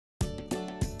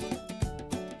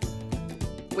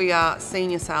We are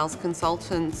senior sales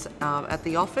consultants at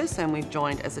the office, and we've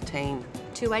joined as a team.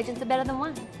 2 agents are better than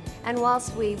one. And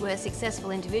whilst we were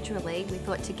successful individually, we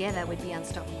thought together we'd be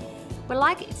unstoppable. We're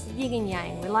like it's yin and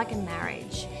yang, we're like a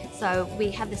marriage. So we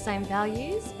have the same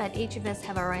values, but each of us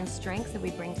have our own strengths that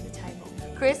we bring to the table.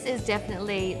 Chris is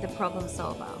definitely the problem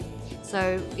solver.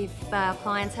 So if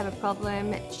clients have a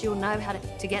problem, she'll know how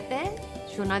to get there,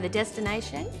 she'll know the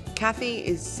destination. Kathy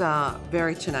is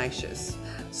very tenacious,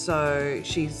 so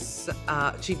she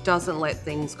doesn't let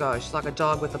things go. She's like a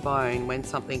dog with a bone when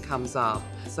something comes up,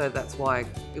 so that's why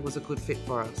it was a good fit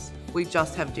for us. We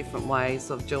just have different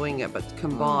ways of doing it, but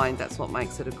combined, that's what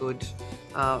makes it a good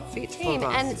fit Team, for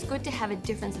us. and it's good to have a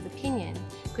difference of opinion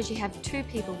because you have 2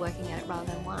 people working at it rather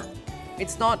than 1.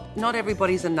 It's not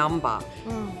everybody's a number.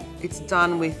 It's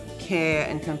done with care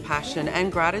and compassion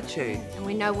and gratitude. And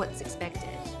we know what's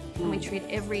expected, and we treat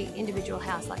every individual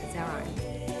house like it's our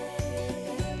own.